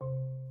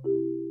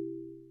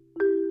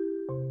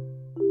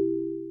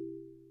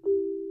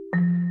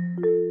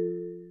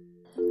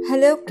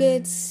Hello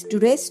kids,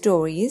 today's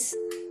story is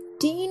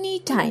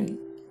Teeny Tiny.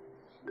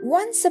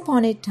 Once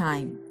upon a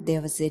time,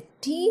 there was a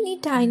teeny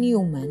tiny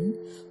woman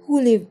who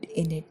lived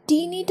in a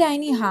teeny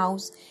tiny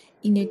house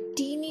in a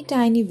teeny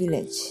tiny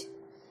village.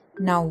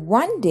 Now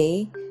one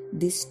day,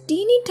 this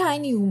teeny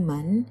tiny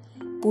woman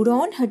put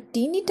on her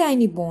teeny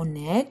tiny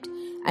bonnet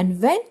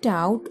and went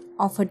out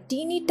of her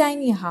teeny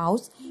tiny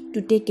house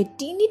to take a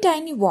teeny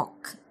tiny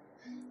walk.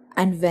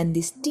 And when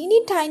this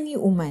teeny tiny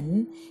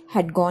woman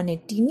had gone a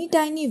teeny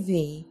tiny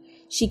way,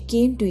 she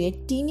came to a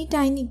teeny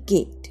tiny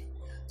gate.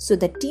 So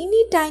the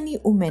teeny tiny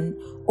woman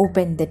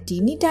opened the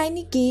teeny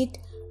tiny gate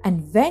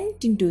and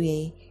went into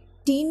a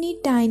teeny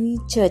tiny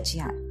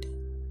churchyard.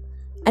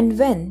 And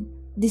when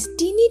this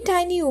teeny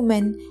tiny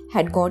woman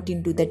had got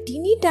into the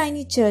teeny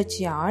tiny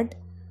churchyard,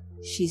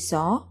 she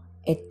saw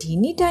a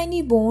teeny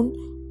tiny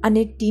bone and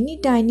a teeny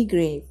tiny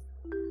grave.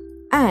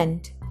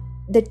 And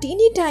the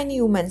teeny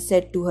tiny woman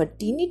said to her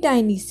teeny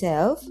tiny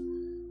self,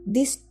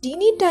 "This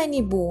teeny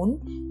tiny bone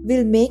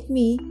will make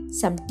me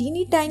some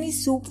teeny tiny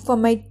soup for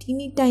my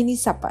teeny tiny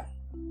supper."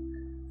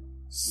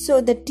 So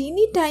the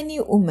teeny tiny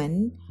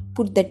woman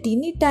put the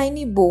teeny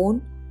tiny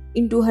bone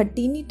into her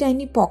teeny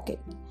tiny pocket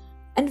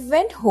and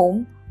went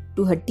home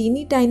to her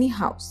teeny tiny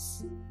house.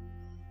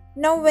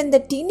 Now when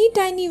the teeny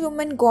tiny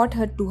woman got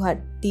her to her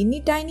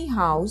teeny tiny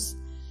house,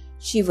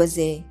 she was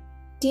a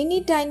teeny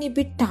tiny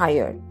bit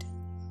tired.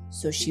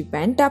 So she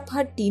went up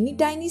her teeny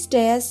tiny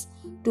stairs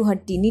to her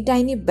teeny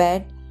tiny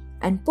bed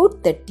and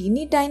put the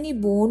teeny tiny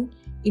bone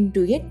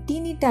into a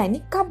teeny tiny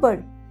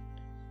cupboard.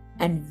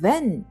 And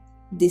when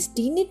this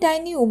teeny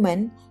tiny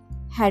woman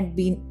had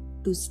been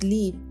to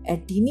sleep a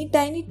teeny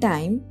tiny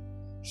time,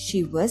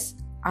 she was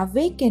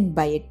awakened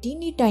by a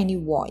teeny tiny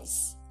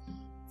voice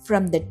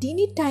from the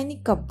teeny tiny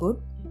cupboard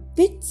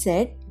which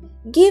said,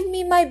 "Give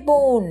me my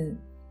bone."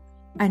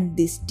 And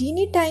this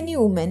teeny tiny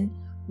woman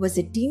was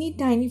a teeny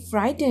tiny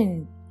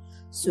frightened.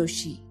 So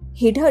she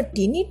hid her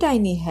teeny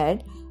tiny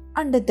head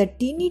under the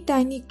teeny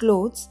tiny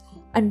clothes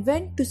and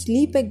went to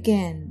sleep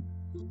again.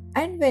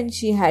 And when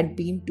she had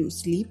been to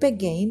sleep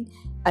again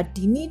a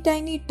teeny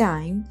tiny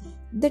time,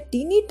 the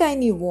teeny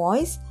tiny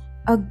voice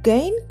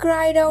again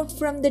cried out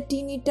from the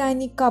teeny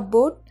tiny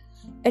cupboard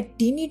a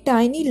teeny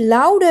tiny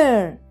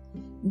louder,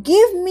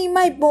 "Give me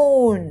my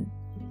bone."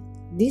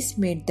 This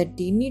made the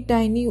teeny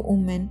tiny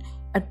woman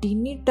a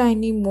teeny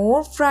tiny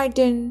more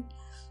frightened.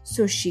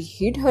 So she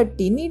hid her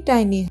teeny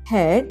tiny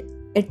head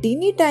a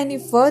teeny tiny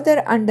further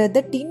under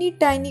the teeny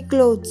tiny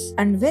clothes.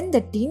 And when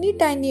the teeny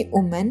tiny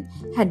woman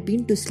had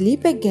been to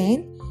sleep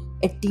again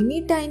a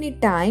teeny tiny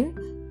time,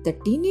 the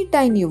teeny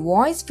tiny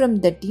voice from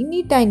the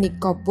teeny tiny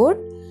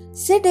cupboard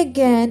said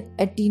again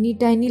a teeny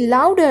tiny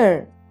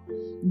louder,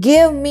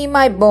 "Give me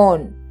my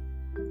bone."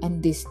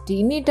 And this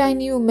teeny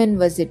tiny woman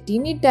was a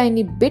teeny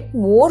tiny bit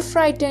more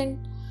frightened.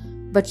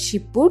 But she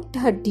put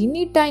her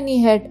teeny tiny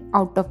head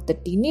out of the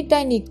teeny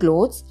tiny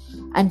clothes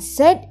and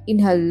said in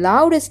her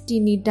loudest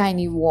teeny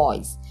tiny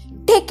voice,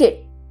 "Take it."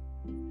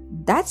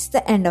 That's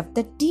the end of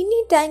the teeny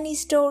tiny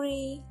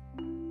story.